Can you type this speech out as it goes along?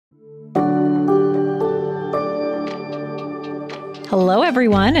Hello,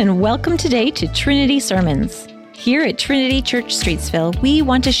 everyone, and welcome today to Trinity Sermons. Here at Trinity Church Streetsville, we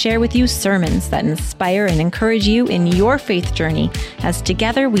want to share with you sermons that inspire and encourage you in your faith journey as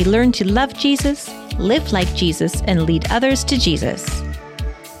together we learn to love Jesus, live like Jesus, and lead others to Jesus.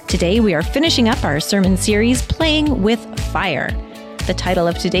 Today, we are finishing up our sermon series, Playing with Fire. The title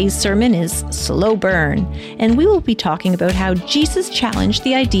of today's sermon is Slow Burn, and we will be talking about how Jesus challenged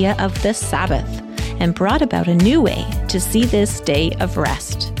the idea of the Sabbath and brought about a new way to see this day of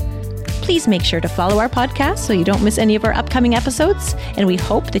rest. Please make sure to follow our podcast so you don't miss any of our upcoming episodes, and we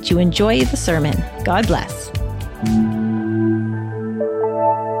hope that you enjoy the sermon. God bless.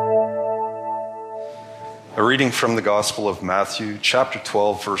 A reading from the Gospel of Matthew, chapter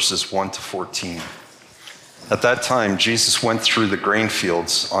 12, verses 1 to 14. At that time, Jesus went through the grain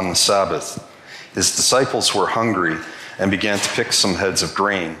fields on the Sabbath. His disciples were hungry and began to pick some heads of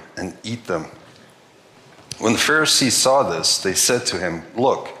grain and eat them. When the Pharisees saw this, they said to him,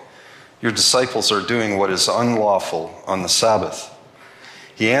 "Look, your disciples are doing what is unlawful on the Sabbath."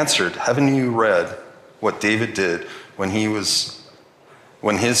 He answered, "Haven't you read what David did when his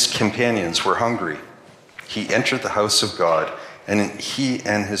companions were hungry? He entered the house of God, and he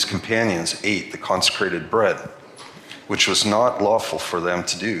and his companions ate the consecrated bread, which was not lawful for them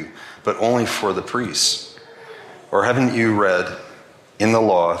to do, but only for the priests. Or haven't you read in the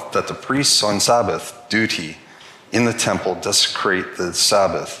law that the priests on Sabbath duty in the temple desecrate the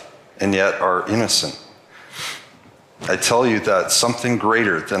Sabbath, and yet are innocent? I tell you that something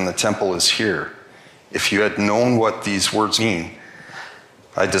greater than the temple is here. If you had known what these words mean,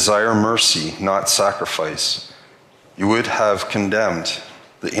 I desire mercy, not sacrifice, you would have condemned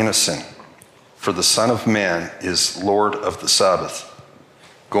the innocent, for the Son of Man is Lord of the Sabbath."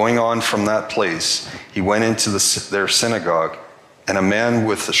 Going on from that place, he went into their synagogue, and a man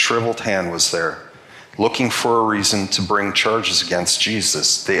with a shriveled hand was there. Looking for a reason to bring charges against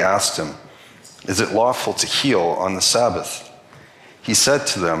Jesus, they asked him, "Is it lawful to heal on the Sabbath?" He said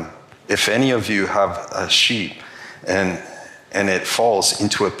to them, "If any of you have a sheep and it falls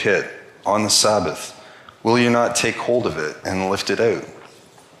into a pit on the Sabbath, will you not take hold of it and lift it out?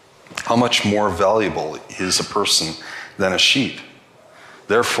 How much more valuable is a person than a sheep?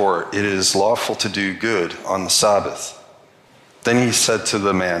 Therefore, it is lawful to do good on the Sabbath." Then he said to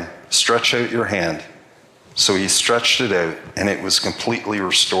the man, "Stretch out your hand." So he stretched it out, and it was completely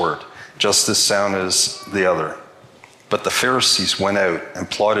restored, just as sound as the other. But the Pharisees went out and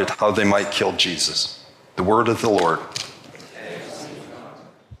plotted how they might kill Jesus. The word of the Lord.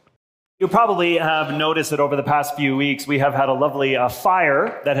 You probably have noticed that over the past few weeks, we have had a lovely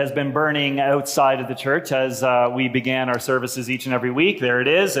fire that has been burning outside of the church as we began our services each and every week. There it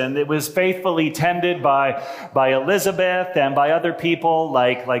is. And it was faithfully tended by Elizabeth and by other people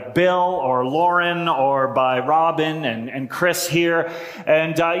like Bill or Lauren or by Robin and Chris here.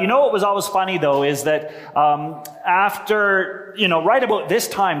 And what was always funny, though, is that after, right about this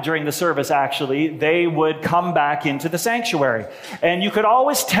time during the service, actually, they would come back into the sanctuary. And you could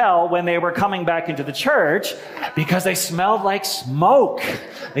always tell when they were coming back into the church because they smelled like smoke.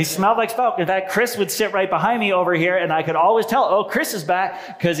 They smelled like smoke. In fact, Chris would sit right behind me over here, and I could always tell, oh, Chris is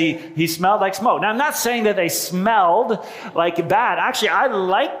back, because he smelled like smoke. Now, I'm not saying that they smelled like bad. Actually, I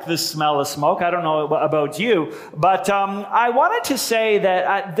like the smell of smoke. I don't know about you. But I wanted to say that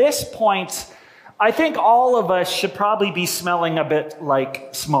at this point, I think all of us should probably be smelling a bit like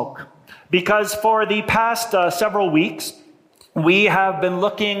smoke. Because for the past several weeks, we have been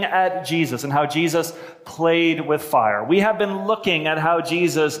looking at Jesus and how Jesus played with fire. We have been looking at how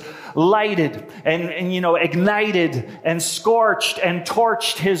Jesus lighted and ignited and scorched and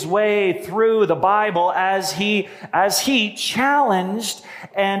torched his way through the Bible as he challenged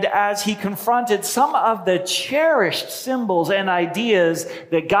and as he confronted some of the cherished symbols and ideas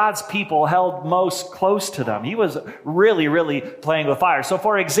that God's people held most close to them. He was really, really playing with fire. So,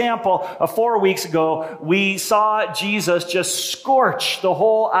 for example, 4 weeks ago, we saw Jesus just scorch the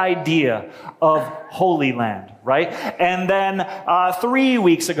whole idea of Holy Land, right? And then 3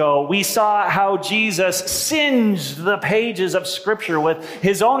 weeks ago, we saw how Jesus singed the pages of Scripture with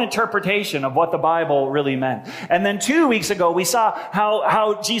his own interpretation of what the Bible really meant. And then 2 weeks ago, we saw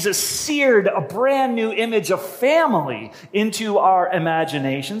how Jesus seared a brand new image of family into our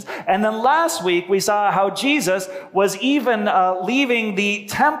imaginations. And then last week, we saw how Jesus was even leaving the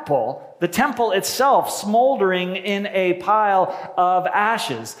temple The temple itself smoldering in a pile of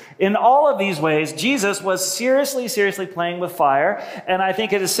ashes. In all of these ways, Jesus was seriously playing with fire. And I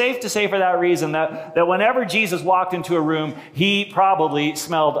think it is safe to say for that reason that whenever Jesus walked into a room, he probably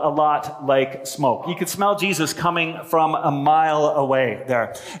smelled a lot like smoke. You could smell Jesus coming from a mile away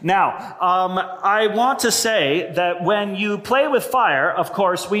there. Now, I want to say that when you play with fire, of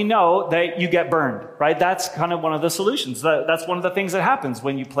course, we know that you get burned, right? That's kind of one of the solutions. That's one of the things that happens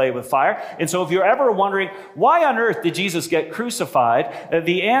when you play with fire. And so if you're ever wondering, why on earth did Jesus get crucified?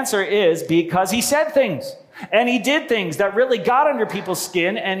 The answer is because he said things. And he did things that really got under people's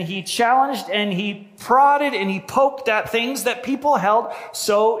skin, and he challenged and he prodded and he poked at things that people held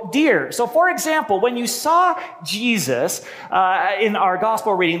so dear. So, for example, when you saw Jesus in our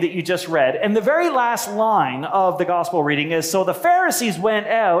gospel reading that you just read, and the very last line of the gospel reading is, so the Pharisees went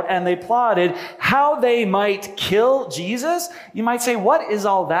out and they plotted how they might kill Jesus. You might say, what is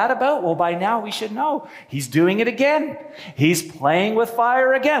all that about? Well, by now we should know. He's doing it again. He's playing with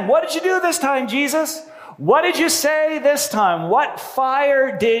fire again. What did you do this time, Jesus? What did you say this time? What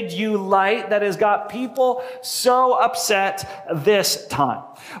fire did you light that has got people so upset this time?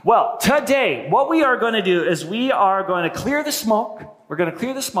 Well, today, what we are going to do is we are going to clear the smoke. We're going to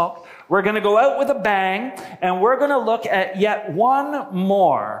clear the smoke. We're going to go out with a bang, and we're going to look at yet one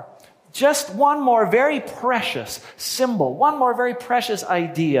more, just one more very precious symbol, one more very precious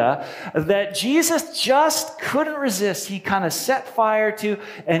idea that Jesus just couldn't resist. He kind of set fire to,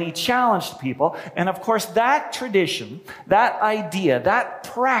 and he challenged people. And of course, that tradition, that idea, that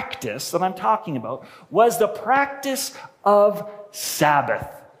practice that I'm talking about was the practice of Sabbath,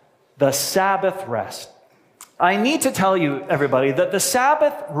 the Sabbath rest. I need to tell you, everybody, that the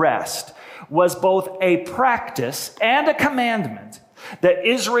Sabbath rest was both a practice and a commandment that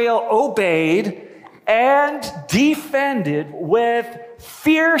Israel obeyed and defended with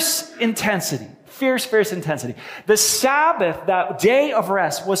fierce intensity. Fierce intensity. The Sabbath, that day of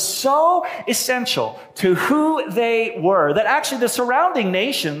rest, was so essential to who they were that actually the surrounding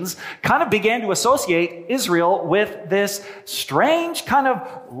nations kind of began to associate Israel with this strange kind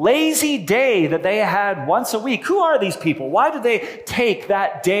of lazy day that they had once a week. Who are these people? Why do they take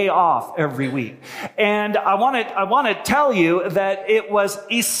that day off every week? And I want to tell you that it was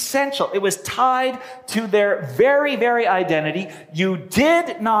essential. It was tied to their very identity. You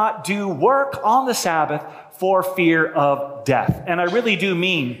did not do work on the Sabbath for fear of death. And I really do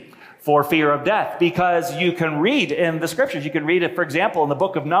mean for fear of death, because you can read in the scriptures, you can read it, for example, in the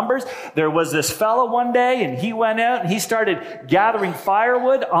book of Numbers, there was this fellow one day and he went out and he started gathering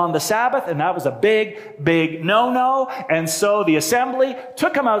firewood on the Sabbath, and that was a big no-no. And so the assembly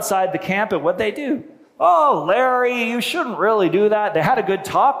took him outside the camp, and what'd they do? Oh, Larry, you shouldn't really do that. They had a good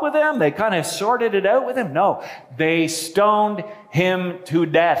talk with him. They kind of sorted it out with him. No, they stoned him to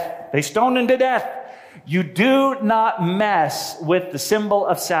death. They stoned him to death. You do not mess with the symbol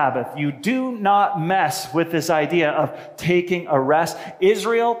of Sabbath. You do not mess with this idea of taking a rest.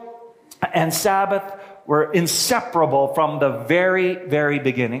 Israel and Sabbath were inseparable from the very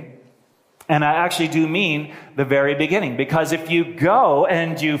beginning. And I actually do mean the very beginning, because if you go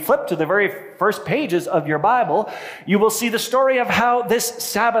and you flip to the very first pages of your Bible, you will see the story of how this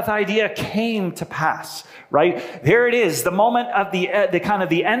Sabbath idea came to pass, right? Here it is, the moment of the kind of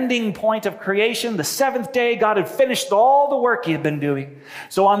the ending point of creation. The seventh day, God had finished all the work he had been doing.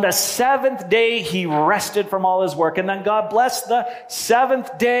 So on the seventh day, he rested from all his work. And then God blessed the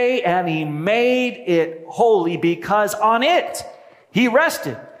seventh day and he made it holy, because on it, he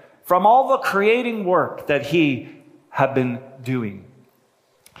rested from all the creating work that he had been doing.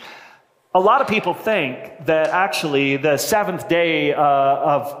 A lot of people think that actually the seventh day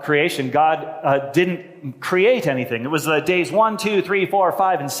of creation, God didn't create anything. It was the days 1, 2, 3, 4,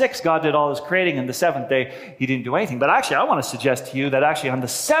 5, and 6. God did all his creating, and the seventh day, he didn't do anything. But actually, I want to suggest to you that actually on the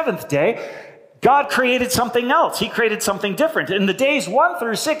seventh day, God created something else. He created something different. In the days 1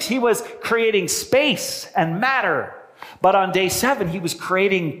 through 6, he was creating space and matter. But on day 7, he was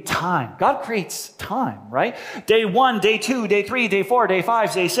creating time. God creates time, right? Day 1, day 2, day 3, day 4, day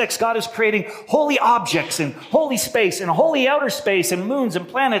 5, day 6, God is creating holy objects and holy space and holy outer space and moons and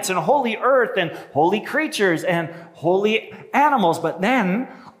planets and holy earth and holy creatures and holy animals. But then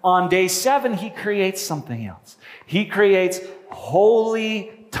on day 7, he creates something else. He creates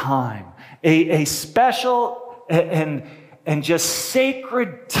holy time, a special and just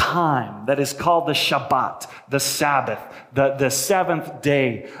sacred time that is called the Shabbat, the Sabbath, the seventh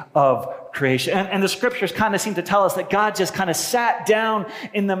day of creation. And the scriptures kind of seem to tell us that God just kind of sat down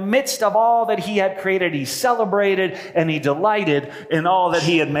in the midst of all that he had created. He celebrated and he delighted in all that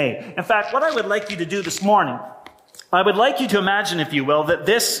he had made. In fact, what I would like you to do this morning I would like you to imagine, if you will, that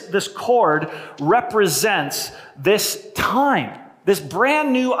this cord represents this time, this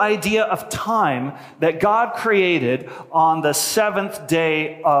brand new idea of time that God created on the seventh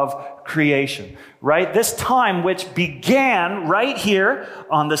day of creation, right? This time which began right here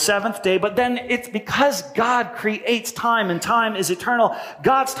on the seventh day, but then it's because God creates time and time is eternal.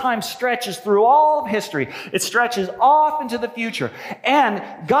 God's time stretches through all of history. It stretches off into the future.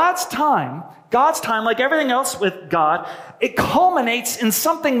 And God's time, like everything else with God, it culminates in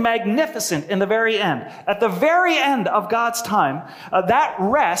something magnificent in the very end. At the very end of God's time, that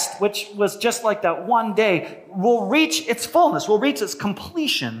rest, which was just like that one day, will reach its fullness, will reach its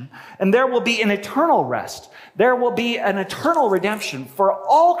completion, and there will be an eternal rest. There will be an eternal redemption for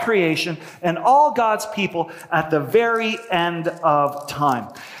all creation and all God's people at the very end of time.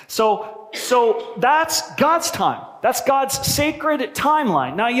 So that's God's time. That's God's sacred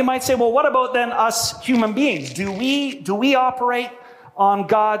timeline. Now you might say, well, what about then us human beings? Do we operate on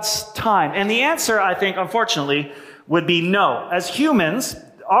God's time? And the answer, I think, unfortunately, would be no. As humans,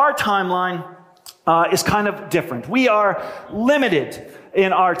 our timeline is kind of different. We are limited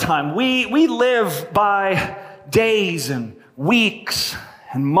in our time. We live by days and weeks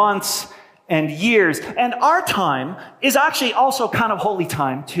and months and years. And our time is actually also kind of holy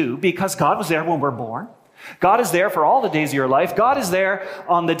time too, because God was there when we're born. God is there for all the days of your life. God is there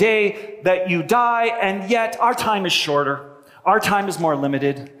on the day that you die, and yet our time is shorter. Our time is more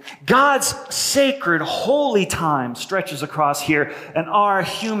limited. God's sacred, holy time stretches across here, and our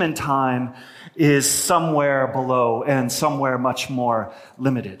human time is somewhere below and somewhere much more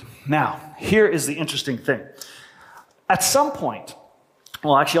limited. Now, here is the interesting thing. At some point,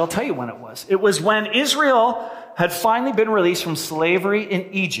 well, actually, I'll tell you when it was. It was when Israel had finally been released from slavery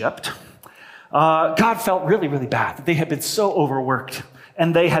in Egypt. God felt really, really bad. They had been so overworked,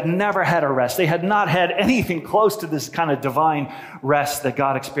 and they had never had a rest. They had not had anything close to this kind of divine rest that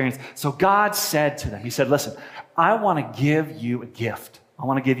God experienced. So God said to them, he said, listen, I want to give you a gift. I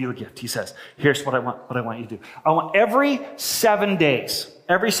want to give you a gift. He says, here's what I want you to do. I want every 7 days,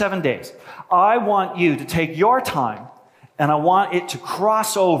 I want you to take your time, and I want it to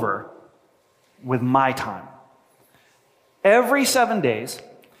cross over with my time. Every 7 days,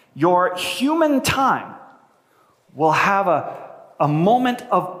 your human time will have a moment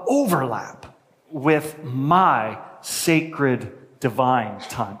of overlap with my sacred divine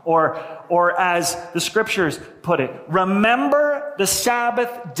time. Or as the scriptures put it, remember the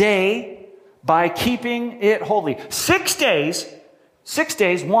Sabbath day by keeping it holy. 6 days,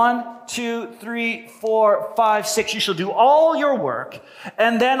 1, 2, 3, 4, 5, 6, you shall do all your work.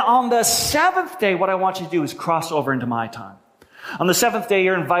 And then on the seventh day, what I want you to do is cross over into my time. On the seventh day,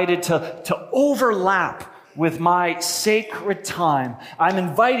 you're invited to overlap with my sacred time. I'm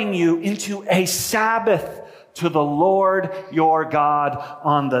inviting you into a Sabbath to the Lord your God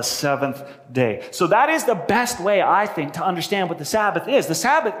on the seventh day. So that is the best way, I think, to understand what the Sabbath is. The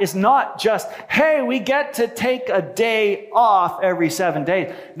Sabbath is not just, hey, we get to take a day off every 7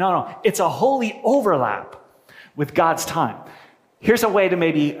 days. No, it's a holy overlap with God's time. Here's a way to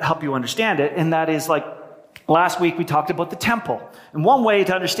maybe help you understand it, and that is like, last week we talked about the temple. And one way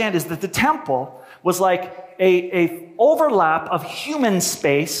to understand is that the temple was like a overlap of human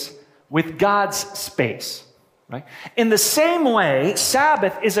space with God's space, right? In the same way,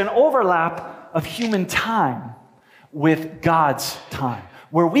 Sabbath is an overlap of human time with God's time,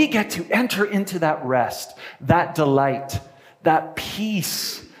 where we get to enter into that rest, that delight, that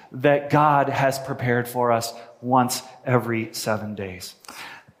peace that God has prepared for us once every 7 days.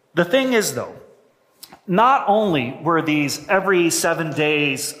 The thing is, though, not only were these every 7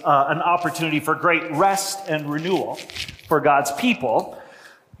 days an opportunity for great rest and renewal for God's people,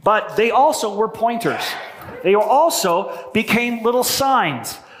 but they also were pointers. They also became little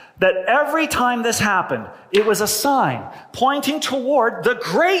signs that every time this happened, it was a sign pointing toward the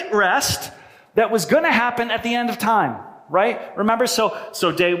great rest that was going to happen at the end of time. Right? Remember,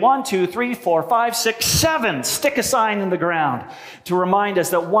 so day 1, 2, 3, 4, 5, 6, 7, stick a sign in the ground to remind us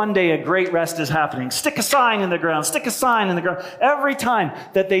that one day a great rest is happening. Stick a sign in the ground, stick a sign in the ground. Every time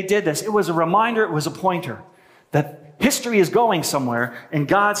that they did this, it was a reminder, it was a pointer that history is going somewhere and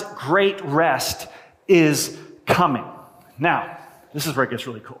God's great rest is coming. Now, this is where it gets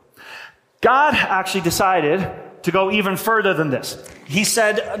really cool. God actually decided to go even further than this. He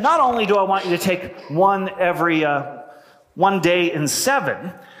said, not only do I want you to take one day in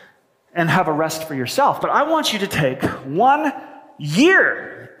 7 and have a rest for yourself, but I want you to take 1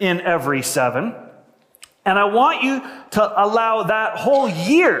 year in every 7, and I want you to allow that whole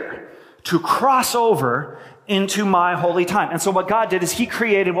year to cross over into my holy time. And so what God did is he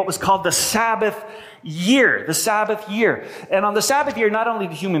created what was called the Sabbath year, the Sabbath year. And on the Sabbath year, not only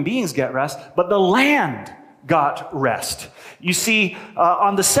did human beings get rest, but the land got rest. You see,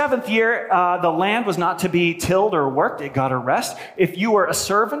 on the seventh year, the land was not to be tilled or worked. It got a rest. If you were a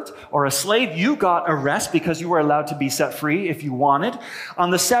servant or a slave, you got a rest because you were allowed to be set free if you wanted. On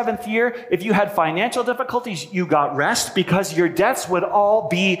the seventh year, if you had financial difficulties, you got rest because your debts would all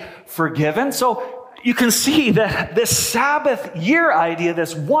be forgiven. So you can see that this Sabbath year idea,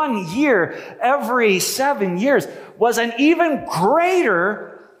 this 1 year every 7 years, was an even greater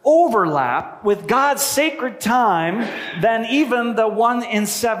overlap with God's sacred time than even the 1 in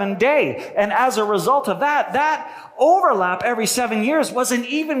 7 day. And as a result of that overlap every 7 years was an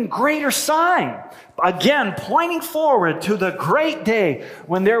even greater sign. Again, pointing forward to the great day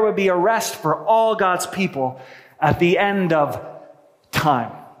when there would be a rest for all God's people at the end of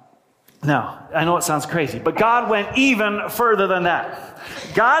time. Now, I know it sounds crazy, but God went even further than that.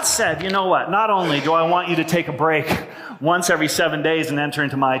 God said, you know what? Not only do I want you to take a break once every 7 days and enter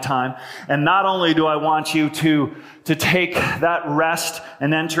into my time, and not only do I want you to take that rest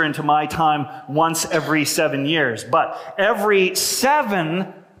and enter into my time once every 7 years, but every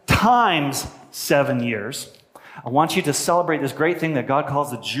 7 times 7 years, I want you to celebrate this great thing that God calls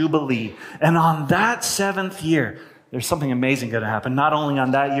the Jubilee. And on that 7th year, there's something amazing going to happen. Not only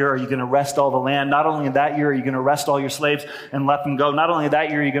on that year are you going to rest all the land. Not only in that year are you going to rest all your slaves and let them go. Not only that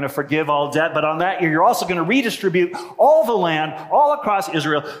year are you going to forgive all debt, but on that year you're also going to redistribute all the land all across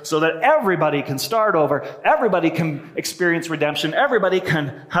Israel so that everybody can start over. Everybody can experience redemption. Everybody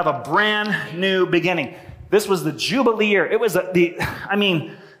can have a brand new beginning. This was the Jubilee year. It was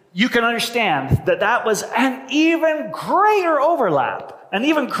you can understand that was an even greater overlap. An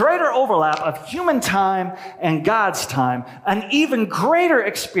even greater overlap of human time and God's time. An even greater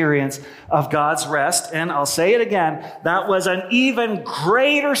experience of God's rest. And I'll say it again, that was an even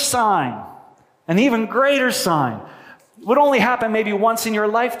greater sign. An even greater sign. It would only happen maybe once in your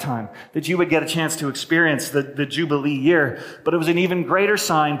lifetime that you would get a chance to experience the Jubilee year. But it was an even greater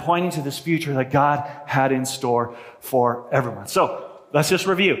sign pointing to this future that God had in store for everyone. So, let's just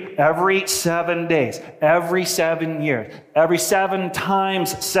review. Every 7 days, every 7 years, every 7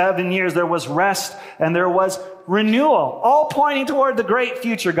 times 7 years, there was rest and there was renewal, all pointing toward the great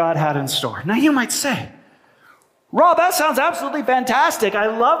future God had in store. Now you might say, Rob, that sounds absolutely fantastic. I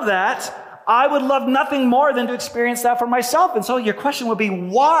love that. I would love nothing more than to experience that for myself. And so your question would be,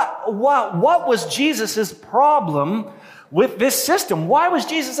 what was Jesus' problem with this system? Why was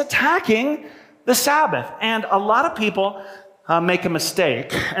Jesus attacking the Sabbath? And a lot of people make a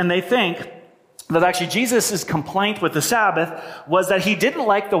mistake, and they think that actually Jesus' complaint with the Sabbath was that he didn't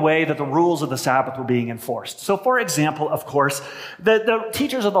like the way that the rules of the Sabbath were being enforced. So for example, of course, the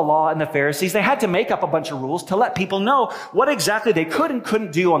teachers of the law and the Pharisees, they had to make up a bunch of rules to let people know what exactly they could and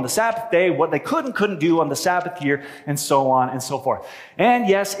couldn't do on the Sabbath day, what they could and couldn't do on the Sabbath year, and so on and so forth. And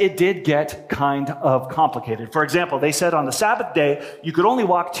yes, it did get kind of complicated. For example, they said on the Sabbath day, you could only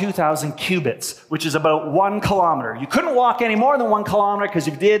walk 2,000 cubits, which is about 1 kilometer. You couldn't walk any more than 1 kilometer because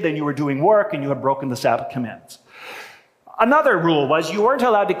if you did, then you were doing work and you had broken the Sabbath commandments. Another rule was you weren't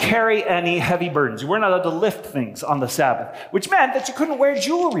allowed to carry any heavy burdens. You weren't allowed to lift things on the Sabbath, which meant that you couldn't wear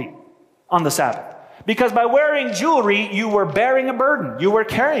jewelry on the Sabbath. Because by wearing jewelry, you were bearing a burden. You were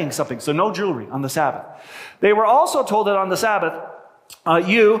carrying something, so no jewelry on the Sabbath. They were also told that on the Sabbath,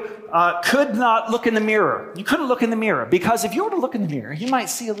 you could not look in the mirror. You couldn't look in the mirror because if you were to look in the mirror, you might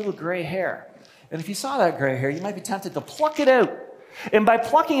see a little gray hair. And if you saw that gray hair, you might be tempted to pluck it out. And by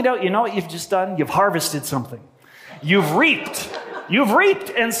plucking it out, you know what you've just done? You've harvested something. You've reaped. You've reaped.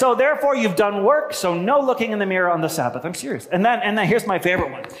 And so therefore you've done work. So no looking in the mirror on the Sabbath. I'm serious. And then here's my favorite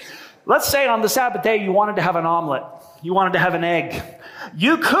one. Let's say on the Sabbath day you wanted to have an omelet. You wanted to have an egg.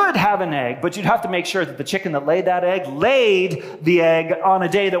 You could have an egg, but you'd have to make sure that the chicken that laid that egg laid the egg on a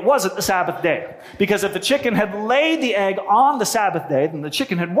day that wasn't the Sabbath day. Because if the chicken had laid the egg on the Sabbath day, then the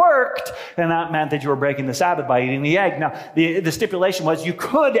chicken had worked, and that meant that you were breaking the Sabbath by eating the egg. Now, the stipulation was you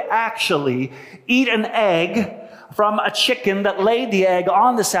could actually eat an egg from a chicken that laid the egg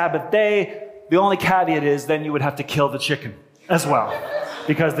on the Sabbath day. The only caveat is then you would have to kill the chicken as well.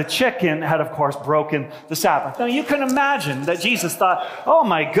 Because the chicken had, of course, broken the Sabbath. Now, you can imagine that Jesus thought, oh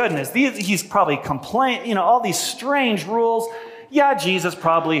my goodness, he's probably all these strange rules. Yeah, Jesus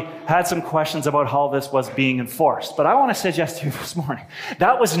probably had some questions about how this was being enforced. But I want to suggest to you this morning,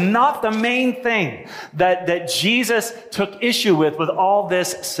 that was not the main thing that Jesus took issue with all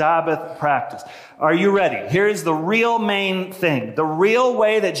this Sabbath practice. Are you ready? Here's the real main thing. The real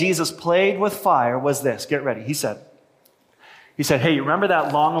way that Jesus played with fire was this. Get ready. He said, hey, you remember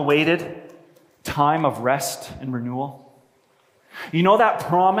that long-awaited time of rest and renewal? You know that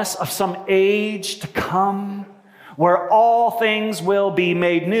promise of some age to come where all things will be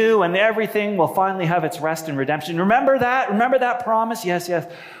made new and everything will finally have its rest and redemption? Remember that? Remember that promise? Yes,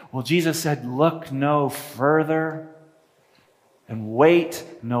 yes. Well, Jesus said, look no further and wait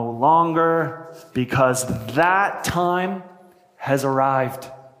no longer, because that time has arrived.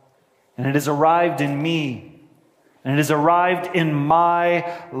 And it has arrived in me. And it has arrived in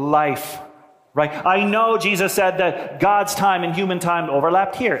my life. Right? I know Jesus said that God's time and human time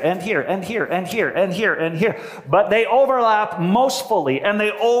overlapped here and here and here and here and here and here. But they overlap most fully, and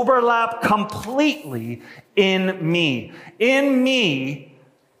they overlap completely in me. In me,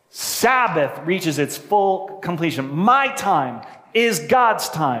 Sabbath reaches its full completion. My time is God's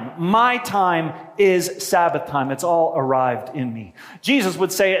time. My time is Sabbath time. It's all arrived in me. Jesus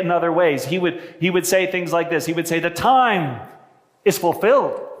would say it in other ways. He would say things like this. He would say, the time is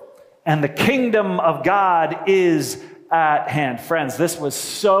fulfilled and the kingdom of God is at hand. Friends, this was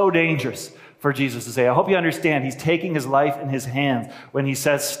so dangerous for Jesus to say. I hope you understand he's taking his life in his hands when he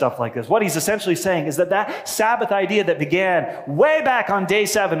says stuff like this. What he's essentially saying is that Sabbath idea that began way back on day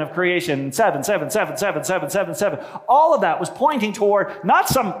 7 of creation, 7, all of that was pointing toward not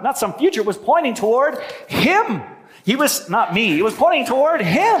some future, it was pointing toward him. He was not me, it was pointing toward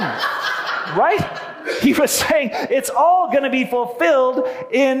him. Right? He was saying, it's all going to be fulfilled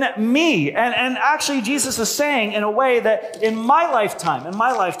in me. And actually, Jesus is saying in a way that in my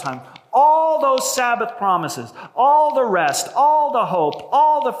lifetime, all those Sabbath promises, all the rest, all the hope,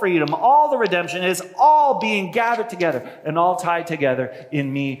 all the freedom, all the redemption is all being gathered together and all tied together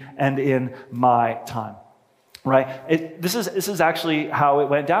in me and in my time. Right? This is actually how it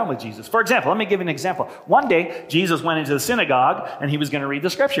went down with Jesus. For example, let me give you an example. One day, Jesus went into the synagogue and he was going to read the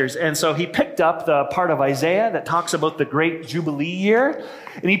scriptures. And so he picked up the part of Isaiah that talks about the great Jubilee year.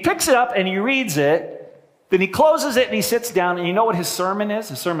 And he picks it up and he reads it. Then he closes it and he sits down. And you know what his sermon is?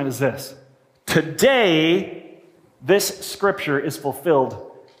 His sermon is this: today, this scripture is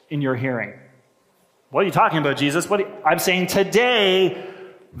fulfilled in your hearing. What are you talking about, Jesus? I'm saying today,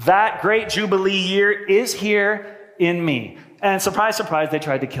 that great Jubilee year is here in me. And surprise, surprise, they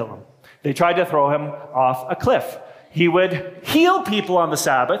tried to kill him. They tried to throw him off a cliff. He would heal people on the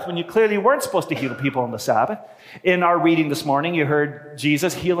Sabbath when you clearly weren't supposed to heal people on the Sabbath. In our reading this morning, you heard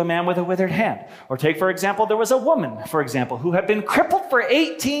Jesus heal a man with a withered hand. Or take, for example, there was a woman, for example, who had been crippled for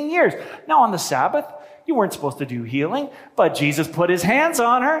 18 years. Now on the Sabbath, you weren't supposed to do healing, but Jesus put his hands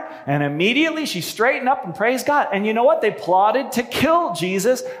on her, and immediately she straightened up and praised God. And you know what? They plotted to kill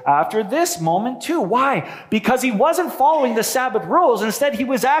Jesus after this moment too. Why? Because he wasn't following the Sabbath rules. Instead, he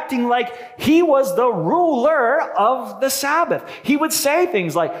was acting like he was the ruler of the Sabbath. He would say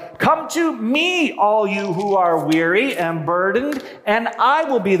things like, "Come to me, all you who are weary and burdened, and I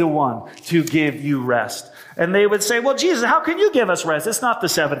will be the one to give you rest." And they would say, well, Jesus, how can you give us rest? It's not the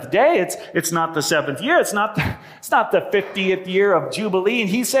seventh day. It's not the 7th year. It's not the 50th year of Jubilee. And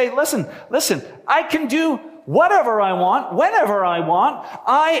he'd say, listen, I can do whatever I want, whenever I want.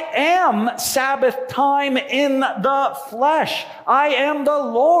 I am Sabbath time in the flesh. I am the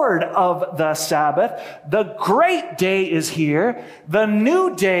Lord of the Sabbath. The great day is here. The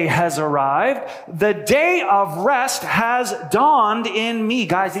new day has arrived. The day of rest has dawned in me.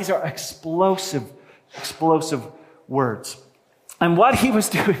 Guys, these are explosive words. And what he was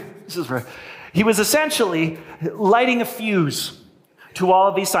doing, he was essentially lighting a fuse to all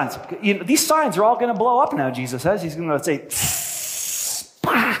of these signs. You know, these signs are all going to blow up now, Jesus says. He's going to say,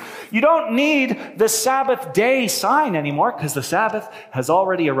 you don't need the Sabbath day sign anymore because the Sabbath has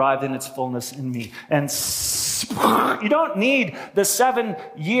already arrived in its fullness in me. And you don't need the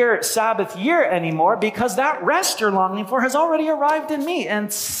 7-year Sabbath year anymore because that rest you're longing for has already arrived in me.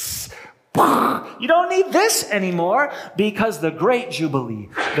 And you don't need this anymore because the great Jubilee,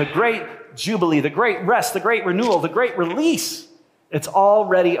 the great rest, the great renewal, the great release, it's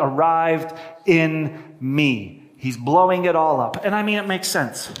already arrived in me. He's blowing it all up. And I mean, it makes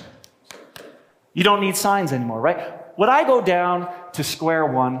sense. You don't need signs anymore, right? Would I go down to Square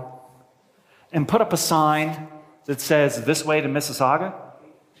One and put up a sign that says this way to Mississauga?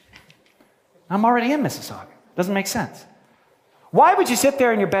 I'm already in Mississauga. Doesn't make sense. Why would you sit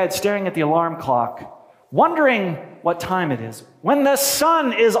there in your bed staring at the alarm clock, wondering what time it is, when the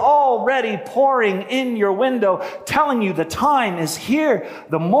sun is already pouring in your window, telling you the time is here,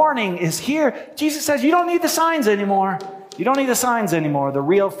 the morning is here? Jesus says, you don't need the signs anymore. You don't need the signs anymore. The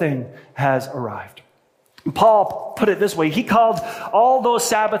real thing has arrived. Paul put it this way. He called all those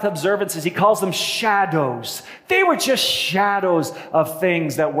Sabbath observances, he calls them shadows. They were just shadows of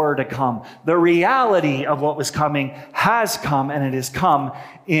things that were to come. The reality of what was coming has come, and it has come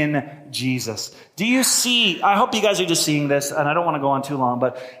in Jesus. Do you see, I hope you guys are just seeing this, and I don't want to go on too long,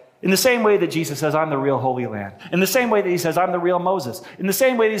 but in the same way that Jesus says, I'm the real Holy Land. In the same way that he says, I'm the real Moses. In the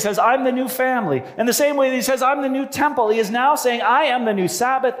same way that he says, I'm the new family. In the same way that he says, I'm the new temple. He is now saying, I am the new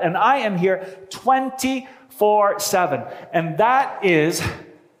Sabbath, and I am here 24/7. And that is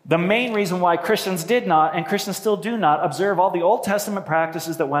the main reason why Christians did not, and Christians still do not, observe all the Old Testament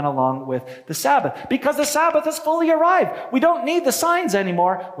practices that went along with the Sabbath. Because the Sabbath has fully arrived. We don't need the signs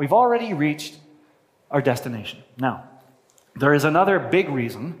anymore. We've already reached our destination. Now, there is another big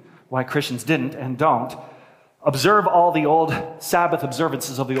reason why Christians didn't and don't observe all the old Sabbath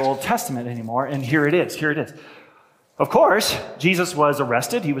observances of the Old Testament anymore, and here it is. Of course, Jesus was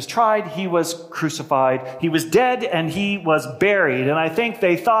arrested, he was tried, he was crucified, he was dead, and he was buried. And I think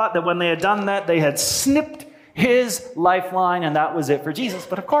they thought that when they had done that, they had snipped his lifeline, and that was it for Jesus.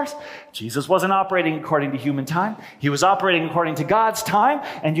 But of course, Jesus wasn't operating according to human time. He was operating according to God's time,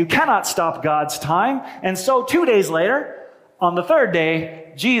 and you cannot stop God's time. And so 2 days later, on the third day,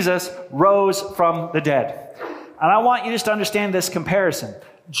 Jesus rose from the dead. And I want you just to understand this comparison.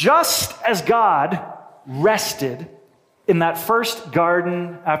 Just as God rested in that first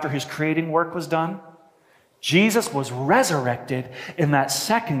garden after his creating work was done, Jesus was resurrected in that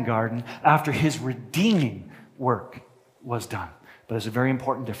second garden after his redeeming work was done. But there's a very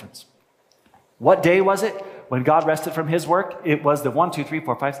important difference. What day was it when God rested from his work? It was the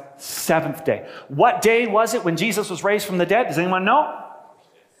 7th day. What day was it when Jesus was raised from the dead? Does anyone know?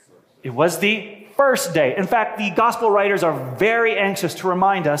 It was the first day. In fact, the gospel writers are very anxious to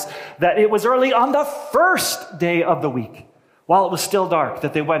remind us that it was early on the first day of the week, while it was still dark,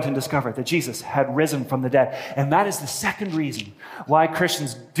 that they went and discovered that Jesus had risen from the dead. And that is the second reason why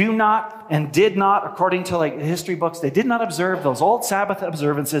Christians do not and did not, according to history books, they did not observe those old Sabbath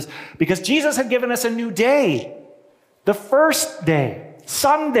observances, because Jesus had given us a new day. The first day,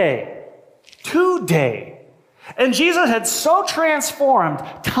 Sunday, today. And Jesus had so transformed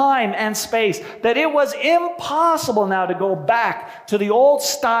time and space that it was impossible now to go back to the old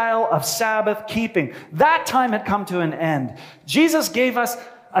style of Sabbath keeping. That time had come to an end. Jesus gave us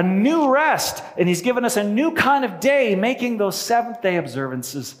a new rest, and he's given us a new kind of day, making those seventh-day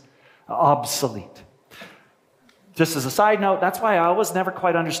observances obsolete. Just as a side note, that's why I always never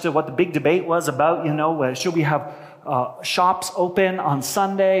quite understood what the big debate was about, should we have shops open on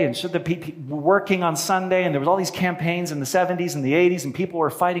Sunday, and should the people working on Sunday? And there was all these campaigns in the 70s and the 80s, and people were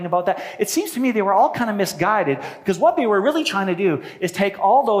fighting about that. It seems to me they were all kind of misguided, because what they were really trying to do is take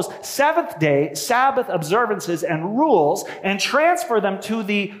all those seventh-day Sabbath observances and rules and transfer them to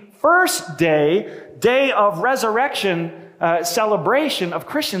the first day of resurrection celebration of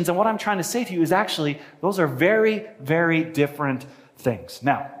Christians. And what I'm trying to say to you is actually those are very, very different things.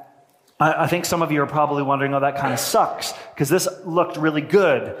 Now, I think some of you are probably wondering, that kind of sucks, because this looked really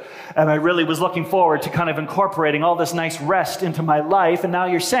good, and I really was looking forward to kind of incorporating all this nice rest into my life, and now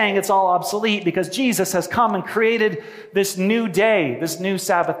you're saying it's all obsolete because Jesus has come and created this new day, this new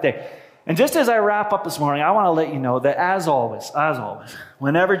Sabbath day. And just as I wrap up this morning, I want to let you know that as always,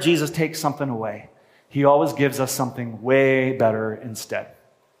 whenever Jesus takes something away, he always gives us something way better instead.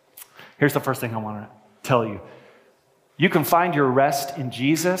 Here's the first thing I want to tell you. You can find your rest in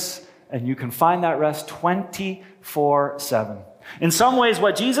Jesus, and you can find that rest 24/7. In some ways,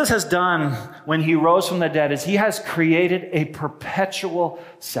 what Jesus has done when he rose from the dead is he has created a perpetual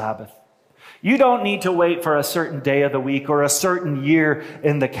Sabbath. You don't need to wait for a certain day of the week or a certain year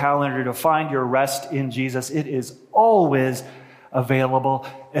in the calendar to find your rest in Jesus. It is always available.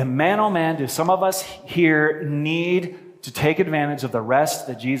 And man, oh man, do some of us here need to take advantage of the rest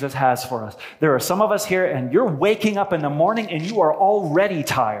that Jesus has for us. There are some of us here, and you're waking up in the morning and you are already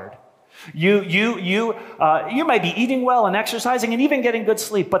tired. You might be eating well and exercising and even getting good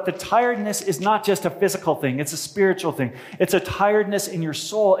sleep, but the tiredness is not just a physical thing. It's a spiritual thing. It's a tiredness in your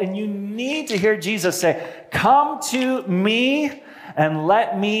soul, and you need to hear Jesus say, "Come to me and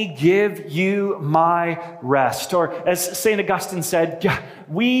let me give you my rest." Or as St. Augustine said,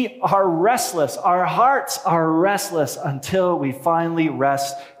 we are restless. Our hearts are restless until we finally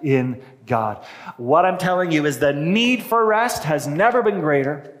rest in God. What I'm telling you is the need for rest has never been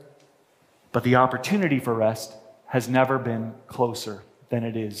greater, but the opportunity for rest has never been closer than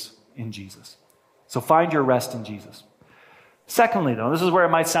it is in Jesus. So find your rest in Jesus. Secondly, though, this is where it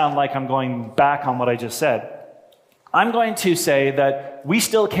might sound like I'm going back on what I just said. I'm going to say that we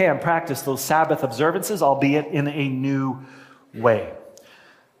still can practice those Sabbath observances, albeit in a new way.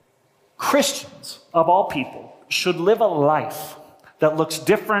 Christians, of all people, should live a life that looks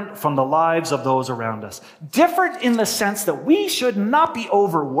different from the lives of those around us. Different in the sense that we should not be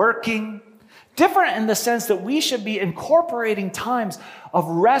overworking. Different in the sense that we should be incorporating times of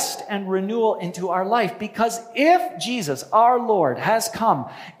rest and renewal into our life. Because if Jesus, our Lord, has come,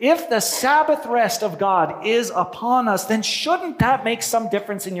 if the Sabbath rest of God is upon us, then shouldn't that make some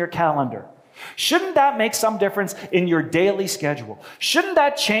difference in your calendar? Shouldn't that make some difference in your daily schedule? Shouldn't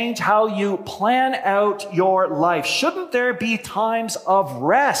that change how you plan out your life? Shouldn't there be times of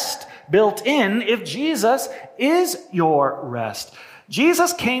rest built in if Jesus is your rest?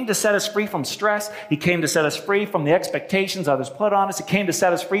 Jesus came to set us free from stress. He came to set us free from the expectations others put on us. He came to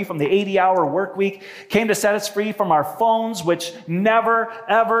set us free from the 80-hour work week. He came to set us free from our phones, which never,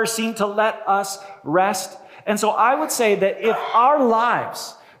 ever seem to let us rest. And so I would say that if our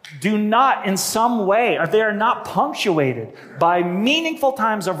lives do not in some way, or they are not punctuated by meaningful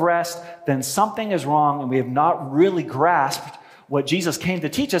times of rest, then something is wrong and we have not really grasped what Jesus came to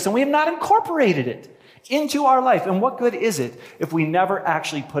teach us, and we have not incorporated it into our life. And what good is it if we never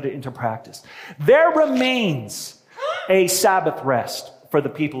actually put it into practice? There remains a Sabbath rest for the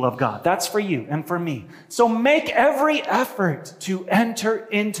people of God. That's for you and for me. So make every effort to enter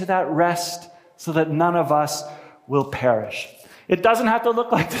into that rest so that none of us will perish. It doesn't have to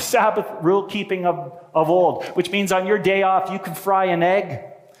look like the Sabbath rule keeping of old, which means on your day off, you can fry an egg.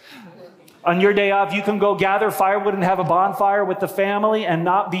 On your day off, you can go gather firewood and have a bonfire with the family and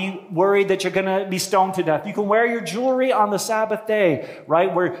not be worried that you're going to be stoned to death. You can wear your jewelry on the Sabbath day,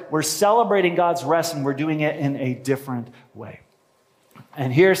 right? We're celebrating God's rest and we're doing it in a different way.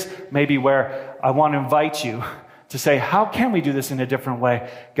 And here's maybe where I want to invite you to say, how can we do this in a different way?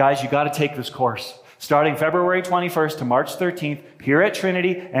 Guys, you got to take this course. Starting February 21st to March 13th, here at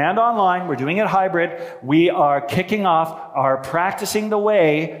Trinity and online, we're doing it hybrid. We are kicking off our Practicing the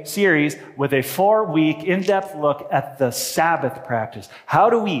Way series with a 4-week in-depth look at the Sabbath practice.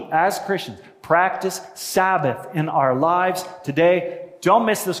 How do we, as Christians, practice Sabbath in our lives today? Don't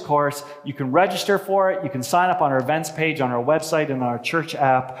miss this course. You can register for it. You can sign up on our events page, on our website, and our church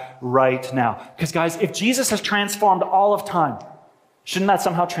app right now. Because guys, if Jesus has transformed all of time, shouldn't that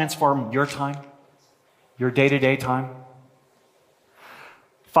somehow transform your time? Your day-to-day time?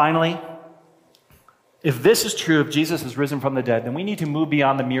 Finally, if this is true, if Jesus has risen from the dead, then we need to move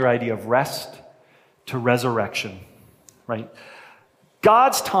beyond the mere idea of rest to resurrection, right?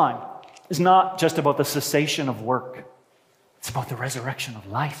 God's time is not just about the cessation of work. It's about the resurrection of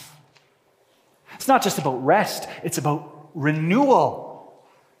life. It's not just about rest. It's about renewal,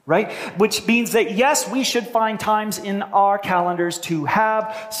 right? Which means that, yes, we should find times in our calendars to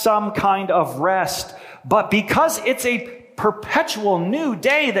have some kind of rest. But because it's a perpetual new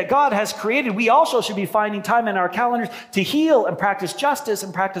day that God has created, we also should be finding time in our calendars to heal and practice justice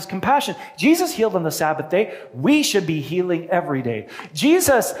and practice compassion. Jesus healed on the Sabbath day. We should be healing every day.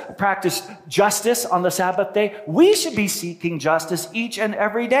 Jesus practiced justice on the Sabbath day. We should be seeking justice each and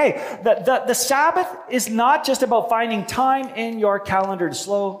every day. The Sabbath is not just about finding time in your calendar to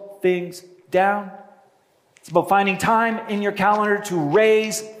slow things down. It's about finding time in your calendar to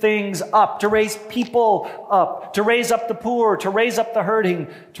raise things up, to raise people up, to raise up the poor, to raise up the hurting,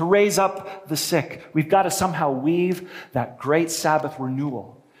 to raise up the sick. We've got to somehow weave that great Sabbath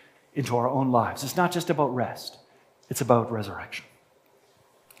renewal into our own lives. It's not just about rest. It's about resurrection.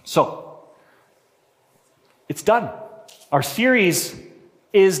 So, it's done. Our series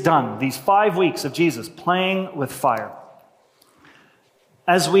is done. These 5 weeks of Jesus playing with fire.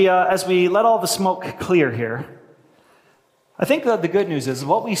 As we let all the smoke clear here, I think that the good news is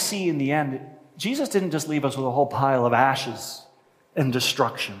what we see in the end, Jesus didn't just leave us with a whole pile of ashes and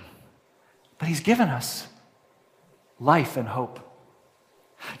destruction, but he's given us life and hope.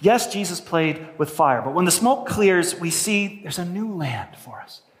 Yes, Jesus played with fire, but when the smoke clears, we see there's a new land for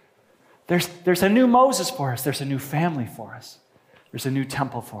us. There's a new Moses for us. There's a new family for us. There's a new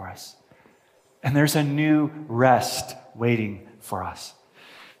temple for us. And there's a new rest waiting for us.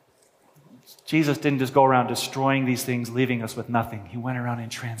 Jesus didn't just go around destroying these things, leaving us with nothing. He went around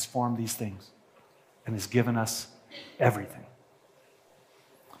and transformed these things and has given us everything.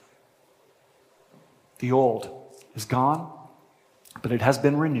 The old is gone, but it has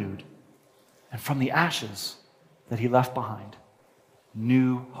been renewed. And from the ashes that he left behind,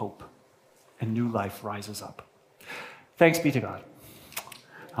 new hope and new life rises up. Thanks be to God.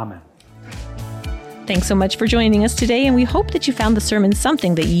 Amen. Thanks so much for joining us today, and we hope that you found the sermon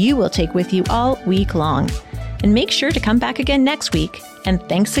something that you will take with you all week long. And make sure to come back again next week, and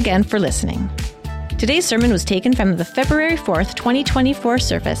thanks again for listening. Today's sermon was taken from the February 4th, 2024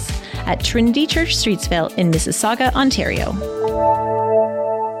 service at Trinity Church Streetsville in Mississauga, Ontario.